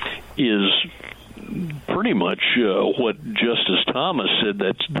is pretty much what Justice Thomas said,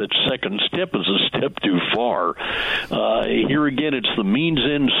 that second step is a step too far. Here again, it's the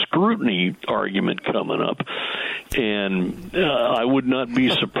means-end scrutiny argument coming up. And I would not be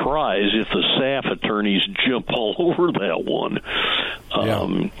surprised if the SAF attorneys jump all over that one.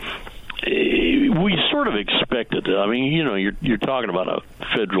 We sort of expected it. I mean, you know, you're talking about a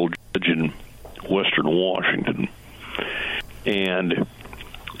federal judge in Western Washington, and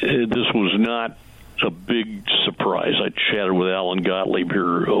this was not a big surprise. I chatted with Alan Gottlieb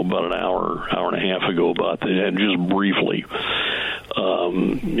here about an hour and a half ago about that, and just briefly.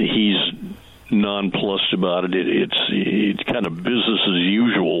 He's nonplussed about it. It's kind of business as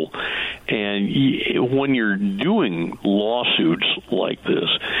usual. And when you're doing lawsuits like this,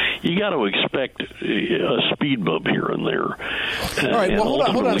 you got to expect a speed bump here and there. All right, well,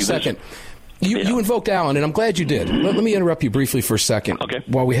 hold on a second. You invoked Alan, and I'm glad you did. Let me interrupt you briefly for a second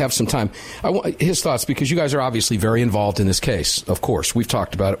while we have some time. I want his thoughts, because you guys are obviously very involved in this case, of course. We've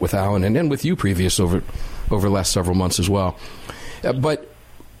talked about it with Alan and with you previous over the last several months as well. But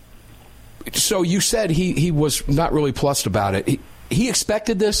so you said he was not really plussed about it. He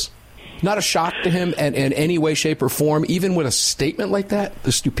expected this? Not a shock to him in any way, shape, or form, even with a statement like that?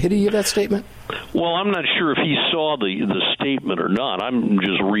 The stupidity of that statement? Well, I'm not sure if he saw the statement or not. I'm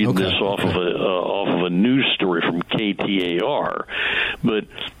just reading this off of a news story from KTAR. But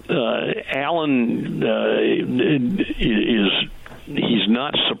Alan he's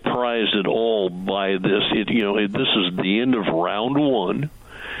not surprised at all by this. This is the end of round one.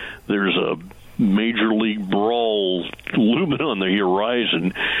 There's a major league brawl looming on the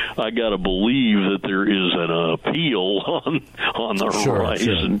horizon. I got to believe that there is an appeal on the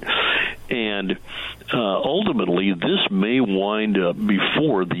horizon. Sure. And ultimately, this may wind up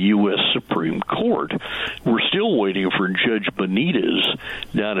before the U.S. Supreme Court. We're still waiting for Judge Benitez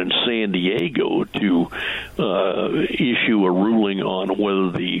down in San Diego to issue a ruling on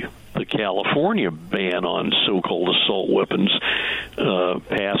whether the California ban on so-called assault weapons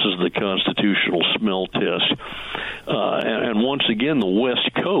passes the constitutional smell test. And once again, the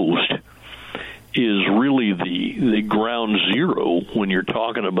West Coast is really the ground zero when you're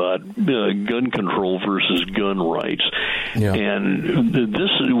talking about gun control versus gun rights. Yeah. And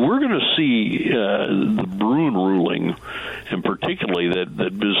we're going to see the Bruin ruling, and particularly that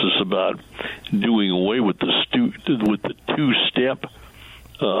business about doing away with the two-step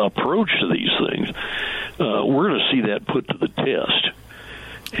approach to these things. We're going to see that put to the test.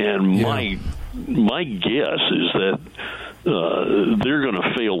 And my guess is that they're going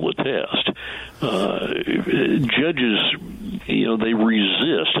to fail the test. Judges, they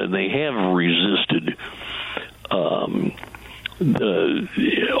resist, and they have resisted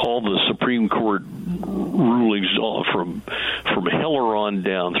all the Supreme Court rulings from Heller on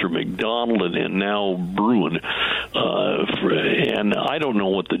down through McDonald and now Bruin. And I don't know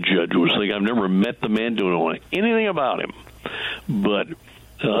what the judge was thinking. I've never met the man, don't know anything about him. But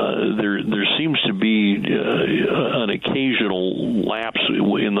there seems to be an occasional lapse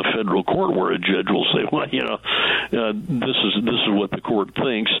in the federal court where a judge will say, well, this is what the court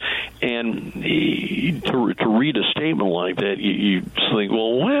thinks, and to read a statement like that, you think,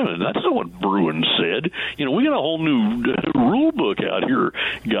 well, wait a minute, that's not what Bruin said. We got a whole new rule book out here,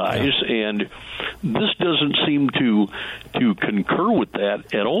 guys, and this doesn't seem to concur with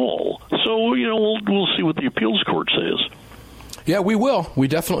that at all. So we'll see what the appeals court says. Yeah, we will. We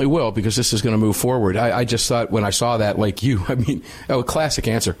definitely will, because this is going to move forward. I just thought when I saw that, like you, classic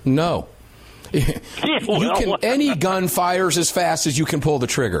answer, no. Any gun fires as fast as you can pull the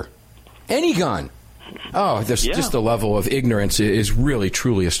trigger. Any gun. Oh, just the level of ignorance is really,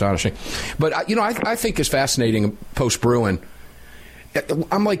 truly astonishing. But, I think it's fascinating post-Bruin.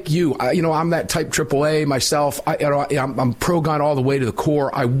 I'm like you. I'm that type AAA myself. I'm pro-gun all the way to the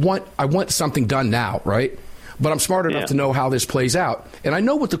core. I want something done now, right? But I'm smart enough to know how this plays out. And I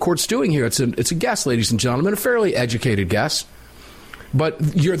know what the court's doing here. It's a guess, ladies and gentlemen, a fairly educated guess. But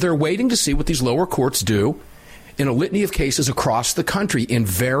they're waiting to see what these lower courts do in a litany of cases across the country in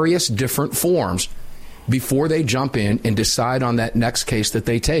various different forms before they jump in and decide on that next case that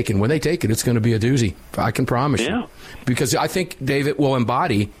they take. And when they take it, it's going to be a doozy. I can promise you. Because I think, Dave, it will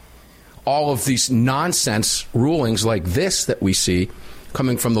embody all of these nonsense rulings like this that we see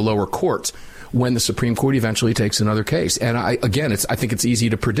coming from the lower courts when the Supreme Court eventually takes another case. And I think it's easy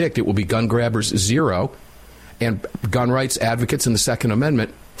to predict. It will be gun grabbers 0 and gun rights advocates in the Second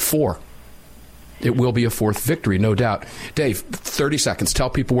Amendment 4. It will be a fourth victory, no doubt. Dave, 30 seconds. Tell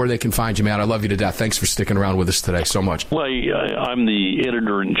people where they can find you, man. I love you to death. Thanks for sticking around with us today so much. Well, I'm the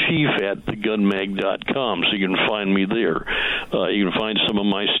editor-in-chief at thegunmag.com, so you can find me there. You can find some of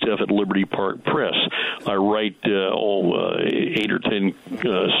my stuff at Liberty Park Press. I write 8 or 10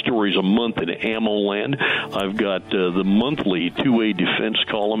 stories a month in Ammo Land. I've got the monthly two-way defense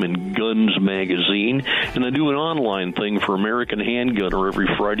column in Guns Magazine, and I do an online thing for American Handgunner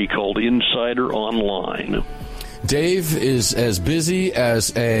every Friday called Insider Online. Dave is as busy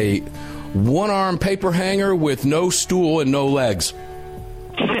as a one-arm paper hanger with no stool and no legs.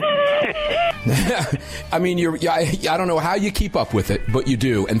 I mean, I don't know how you keep up with it, but you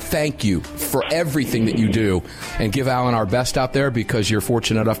do. And thank you for everything that you do. And give Alan our best out there, because you're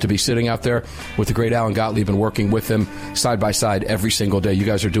fortunate enough to be sitting out there with the great Alan Gottlieb and working with him side by side every single day. You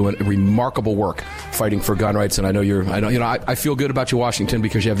guys are doing remarkable work fighting for gun rights. And I know I feel good about you, Washington,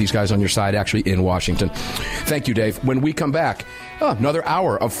 because you have these guys on your side actually in Washington. Thank you, Dave. When we come back, another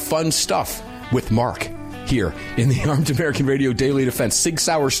hour of fun stuff with Mark here in the Armed American Radio Daily Defense Sig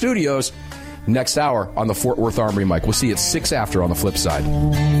Sauer Studios. Next hour on the Fort Worth Armory mic. We'll see you at 6 after on the flip side.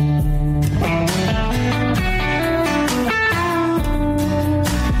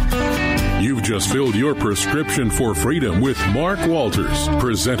 You've just filled your prescription for freedom with Mark Walters,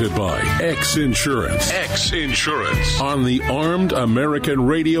 presented by X Insurance. X Insurance on the Armed American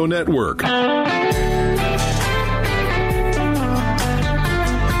Radio Network.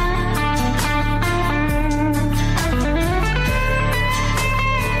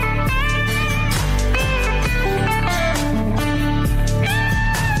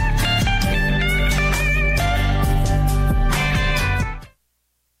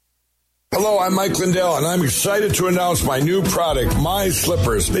 Hello, I'm Mike Lindell, and I'm excited to announce my new product, My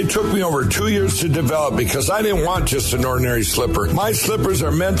Slippers. They took me over 2 years to develop because I didn't want just an ordinary slipper. My slippers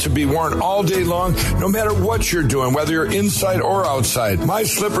are meant to be worn all day long, no matter what you're doing, whether you're inside or outside. My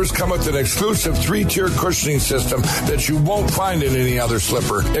slippers come with an exclusive 3-tier cushioning system that you won't find in any other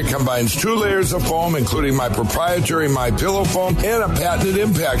slipper. It combines 2 layers of foam, including my proprietary My Pillow foam and a patented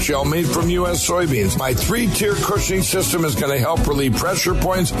impact gel made from U.S. soybeans. My 3-tier cushioning system is going to help relieve pressure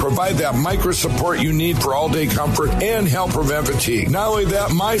points, provide that micro support you need for all-day comfort, and help prevent fatigue. Not only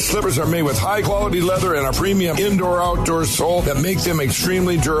that, my slippers are made with high-quality leather and a premium indoor-outdoor sole that make them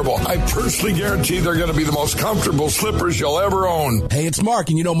extremely durable. I personally guarantee they're going to be the most comfortable slippers you'll ever own. Hey, it's Mark,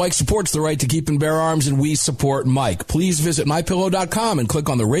 and you know Mike supports the right to keep and bear arms, and we support Mike. Please visit MyPillow.com and click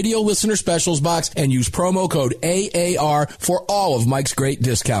on the radio listener specials box and use promo code AAR for all of Mike's great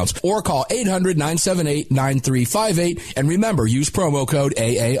discounts. Or call 800-978-9358, and remember, use promo code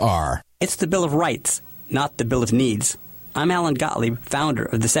AAR. It's the Bill of Rights, not the Bill of Needs. I'm Alan Gottlieb, founder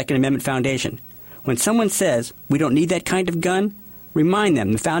of the Second Amendment Foundation. When someone says we don't need that kind of gun, remind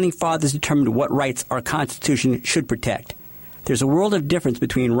them the Founding Fathers determined what rights our Constitution should protect. There's a world of difference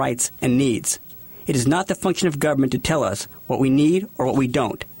between rights and needs. It is not the function of government to tell us what we need or what we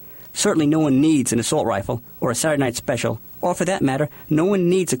don't. Certainly no one needs an assault rifle or a Saturday night special, or for that matter, no one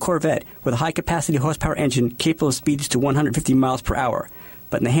needs a Corvette with a high-capacity horsepower engine capable of speeds to 150 miles per hour.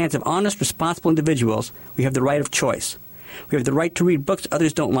 But in the hands of honest, responsible individuals, we have the right of choice. We have the right to read books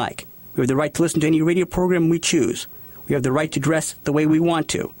others don't like. We have the right to listen to any radio program we choose. We have the right to dress the way we want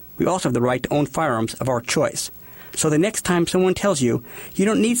to. We also have the right to own firearms of our choice. So the next time someone tells you you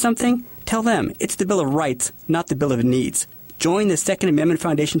don't need something, tell them it's the Bill of Rights, not the Bill of Needs. Join the Second Amendment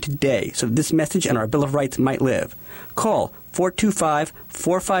Foundation today so this message and our Bill of Rights might live. Call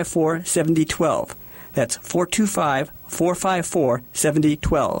 425-454-7012. That's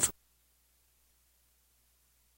 425-454-7012.